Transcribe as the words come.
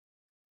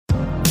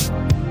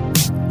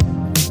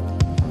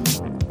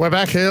We're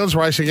back, Heels.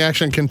 Racing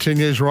action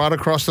continues right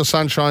across the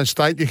Sunshine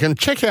State. You can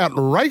check out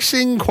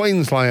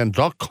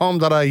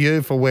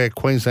racingqueensland.com.au for where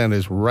Queensland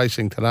is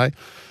racing today.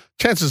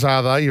 Chances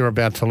are, though, you're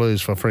about to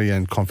lose. For free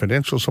and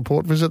confidential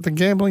support, visit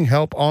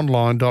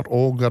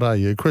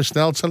thegamblinghelponline.org.au. Chris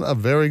Nelson, a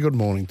very good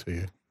morning to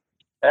you.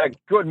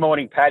 Good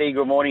morning, Paddy.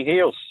 Good morning,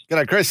 Heels.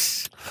 G'day,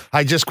 Chris.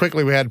 Hey, just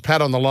quickly, we had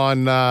Pat on the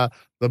line. The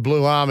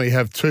Blue Army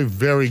have two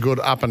very good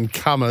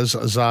up-and-comers,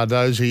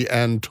 Zardozi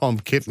and Tom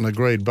Kitten,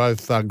 agreed,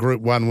 both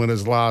Group 1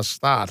 winners last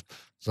start.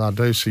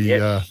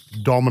 Zardozi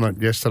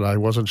dominant yesterday,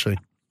 wasn't she?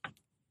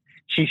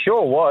 She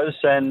sure was,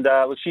 and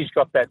she's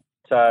got that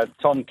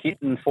Tom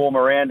Kitten form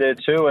around her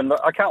too, and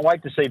I can't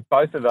wait to see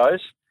both of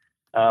those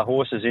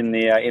horses in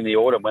the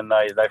autumn when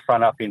they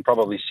front up in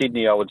probably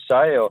Sydney, I would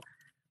say, or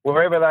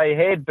wherever they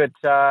head. But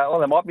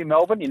they might be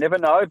Melbourne, you never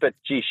know. But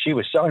gee, she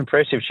was so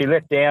impressive. She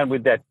let down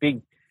with that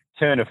big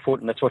turn of foot,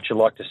 and that's what you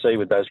like to see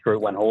with those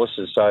Group 1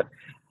 horses. So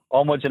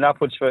onwards and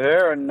upwards for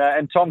her, and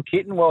Tom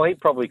Kitten. Well, he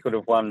probably could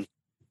have won,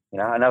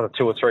 another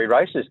 2 or 3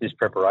 races this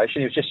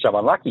preparation. He was just so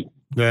unlucky.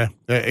 Yeah,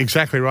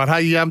 exactly right.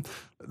 Hey,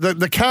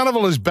 the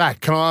carnival is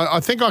back. I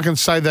think I can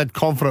say that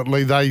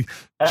confidently. They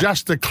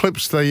just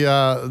eclipsed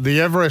the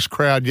Everest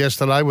crowd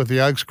yesterday with the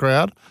Oaks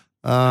crowd.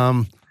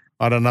 I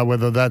don't know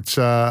whether that's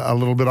a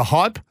little bit of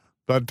hype,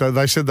 but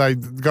they said they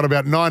got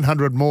about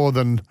 900 more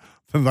than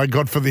they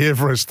got for the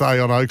Everest Day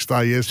on Oaks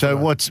Day yesterday. So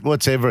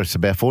what's Everest,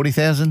 about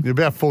 40,000?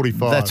 About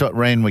 45. That's what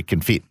Randwick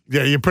can fit.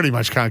 Yeah, you pretty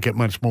much can't get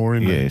much more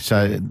in there. Yeah,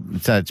 so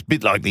it's a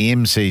bit like the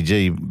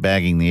MCG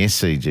bagging the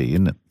SCG,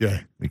 isn't it? Yeah.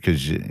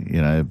 Because,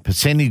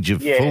 percentage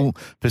of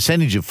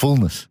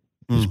fullness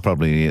is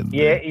probably it.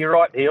 Yeah, you're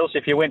right, Heels.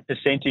 If you went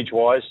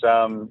percentage-wise,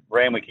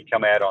 Randwick could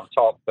come out on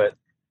top. But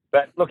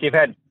look, you've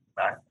had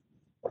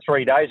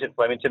 3 days at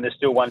Flemington. There's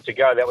still one to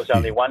go. That was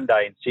only 1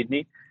 day in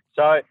Sydney.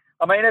 So,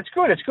 I mean, it's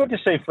good. It's good to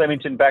see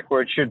Flemington back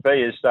where it should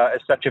be as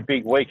such a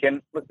big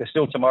weekend. Look, there's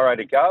still tomorrow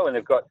to go, and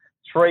they've got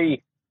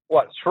three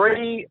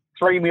 $3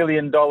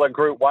 million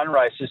Group 1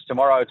 races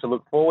tomorrow to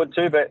look forward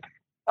to. But,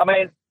 I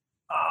mean,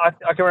 I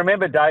can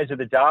remember days of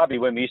the Derby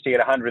when we used to get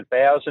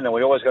 100,000 and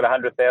we always got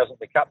 100,000 at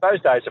the Cup.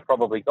 Those days are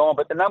probably gone,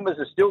 but the numbers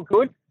are still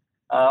good.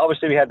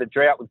 Obviously, we had the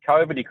drought with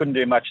COVID. You couldn't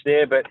do much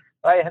there, but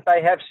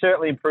they have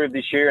certainly improved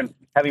this year. And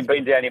having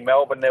been down in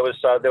Melbourne, there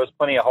was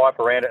plenty of hype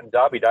around it in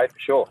Derby Day for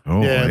sure.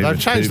 Oh, yeah, they've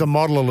changed the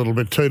model a little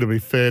bit too, to be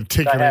fair,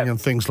 ticketing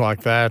and things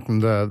like that,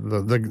 and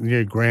the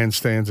new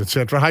grandstands,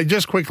 etc. Hey,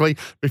 just quickly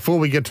before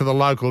we get to the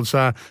locals,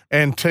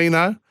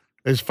 Antino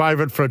is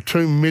favourite for a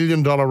 $2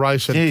 million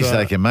race. Jeez,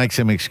 they can make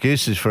some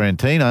excuses for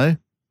Antino.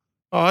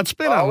 Oh, it's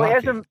been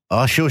unlucky.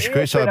 Shush,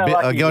 Chris.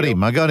 I got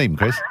him,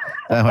 Chris.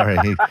 Don't worry.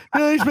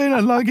 He's been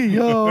unlucky.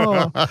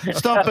 Oh,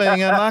 stop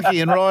being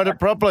unlucky and ride it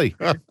properly.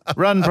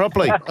 Run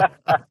properly.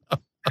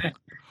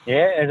 Yeah,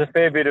 there's a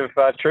fair bit of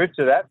truth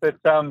to that. But,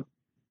 no,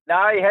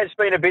 he has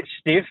been a bit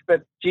stiff.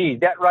 But, gee,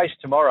 that race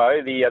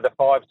tomorrow, the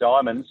 5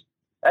 Diamonds,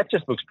 that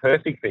just looks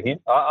perfect for him.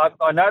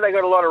 I know they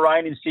got a lot of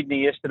rain in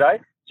Sydney yesterday,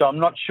 so I'm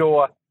not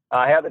sure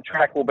how the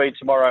track will be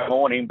tomorrow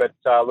morning. But,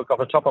 look, off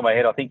the top of my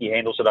head, I think he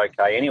handles it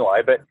okay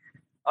anyway. But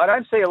I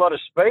don't see a lot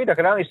of speed. I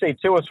can only see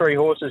 2 or 3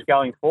 horses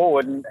going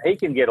forward, and he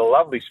can get a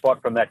lovely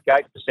spot from that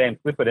gate for Sam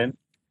Clipperton.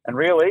 And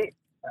really,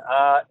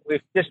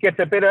 if just gets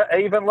a bit of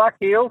even luck,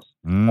 Heels,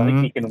 I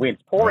think he can win.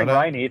 It's pouring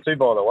rain here too,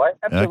 by the way.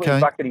 Absolutely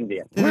bucketing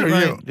down. Did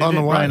it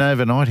rain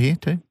overnight here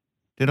too?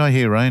 Did I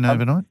hear rain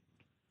overnight?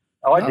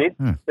 Oh, I did.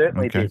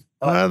 Certainly did.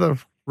 No, the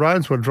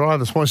roads were dry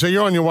this morning. So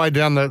you're on your way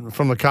down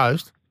from the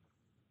coast?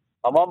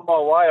 I'm on my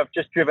way. I've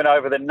just driven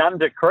over the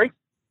Nunda Creek.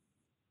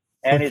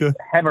 And it's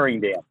hammering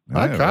down.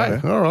 Okay,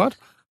 all right.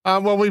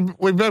 Well, we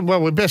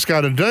best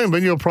go to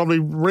Doomben. You're probably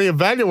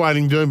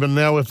reevaluating Doomben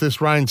now if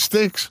this rain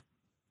sticks.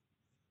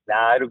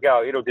 No,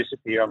 it'll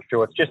disappear, I'm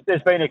sure. It's just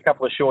there's been a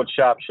couple of short,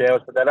 sharp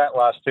showers, but they don't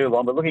last too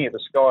long. But looking at the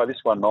sky,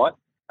 this one might.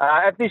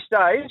 At this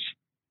stage,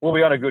 we'll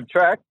be on a good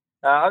track.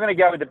 I'm going to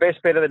go with the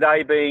best bet of the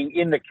day being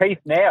in the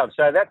Keith Nowd.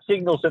 So that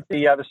signals that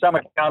the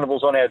Summer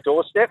Carnival's on our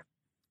doorstep,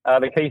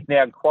 the Keith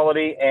Nowd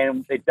quality,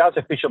 and it does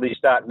officially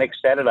start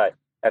next Saturday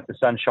at the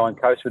Sunshine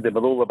Coast with the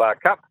Mooloolaba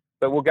Cup.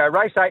 But we'll go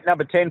race 8,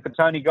 number 10 for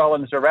Tony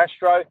Gollan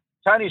Zarastro.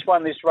 Tony's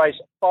won this race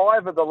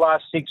 5 of the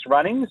last 6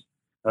 runnings.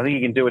 I think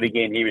he can do it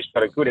again here. He's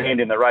got a good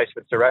hand in the race,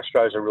 but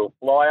Zarastro's a real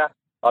flyer.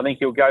 I think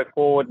he'll go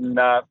forward and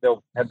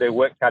they'll have their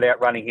work cut out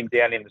running him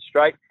down in the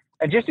straight.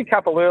 And just a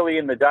couple early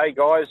in the day,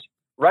 guys,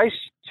 race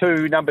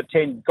 2, number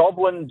 10,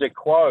 Goblin de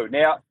Quo.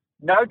 Now,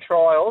 no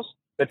trials,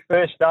 but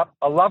first up,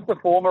 I love the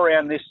form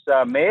around this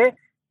mare.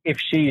 If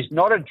she's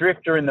not a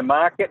drifter in the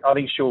market, I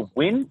think she'll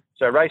win.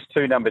 So race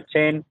 2, number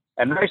 10,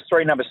 and race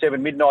 3, number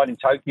 7, Midnight in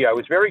Tokyo. It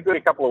was very good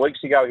a couple of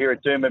weeks ago here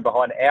at Doomben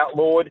behind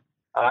Outlawed.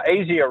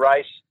 Easier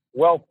race,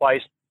 well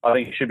placed. I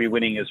think it should be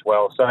winning as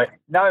well. So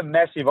no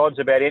massive odds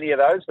about any of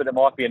those, but it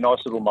might be a nice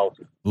little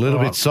multi. A little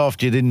bit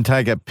soft. You didn't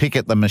take a pick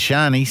at the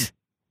Mashanis.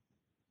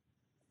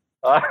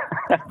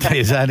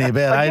 There's only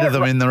about 8 of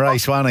them in the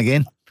race 1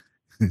 again.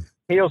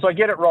 Heels, I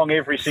get it wrong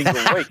every single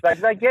week.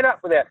 They get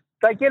up without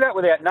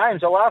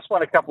names. The last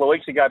one a couple of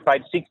weeks ago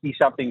paid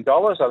 $60-something,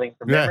 I think,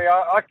 from memory.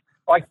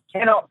 I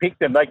cannot pick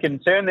them. They can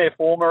turn their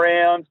form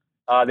around.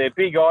 They're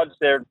big odds.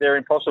 They're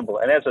impossible.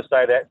 And as I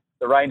say that,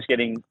 the rain's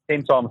getting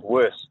 10 times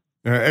worse.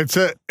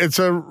 It's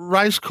a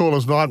race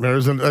caller's nightmare,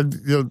 isn't it?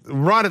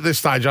 Right at this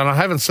stage, and I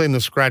haven't seen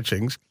the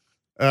scratchings.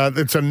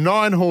 It's a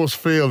 9-horse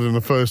field in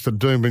the first at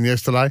Doomben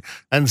yesterday,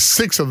 and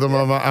 6 of them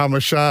are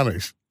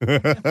Mashanis.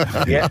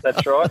 Yeah,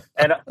 that's right.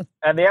 And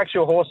the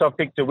actual horse I've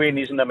picked to win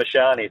isn't a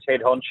Mashani, it's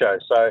Head Honcho.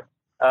 So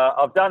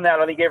I've done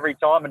that, I think, every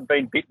time and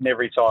been bitten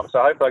every time.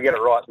 So I hope I get it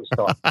right this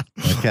time.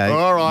 Okay.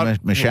 All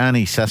right.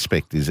 Mashani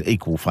Suspect is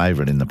equal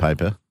favourite in the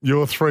paper.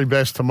 Your 3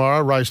 best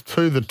tomorrow, race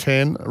 2 the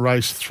 10,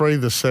 race 3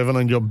 the 7,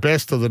 and your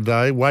best of the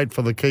day, wait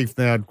for the Keith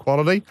Nowd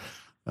quality.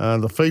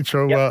 The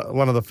feature,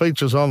 one of the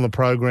features on the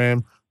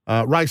program,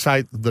 race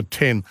 8 the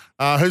 10.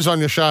 Who's on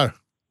your show?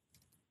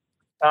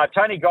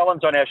 Tony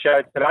Gollan's on our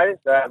show today,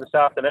 this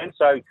afternoon.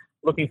 So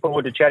looking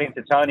forward to chatting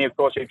to Tony, of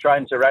course, who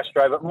trains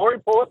Arastro, but more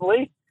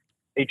importantly,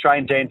 he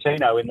trains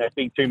Antino in that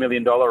big $2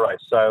 million race.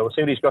 So we'll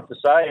see what he's got to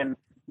say, and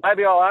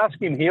maybe I'll ask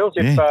him, Heels,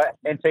 if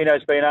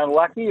Antino's been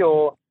unlucky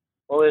or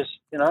there's,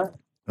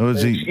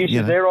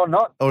 excuses there or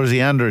not. Or is he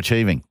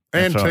underachieving?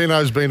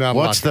 Antino's been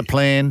unlucky.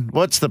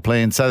 What's the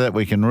plan so that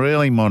we can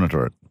really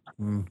monitor it?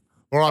 All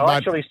right, I'll mate.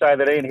 actually say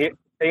that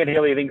Ian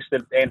Healy thinks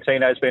that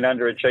Antino's been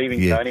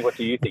underachieving, Tony. What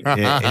do you think?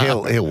 Yeah,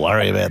 he'll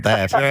worry about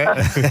that.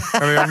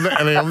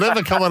 and he'll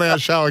never come on our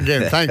show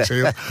again. Thanks,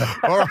 Hill.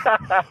 All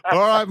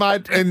right,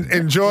 mate.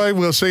 Enjoy.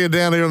 We'll see you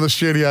down here in the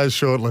studios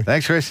shortly.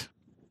 Thanks, Chris.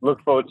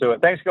 Look forward to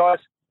it. Thanks, guys.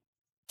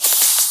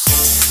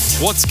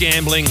 What's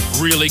gambling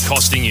really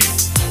costing you?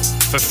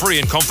 For free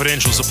and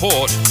confidential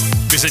support,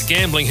 visit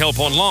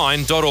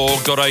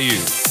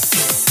gamblinghelponline.org.au.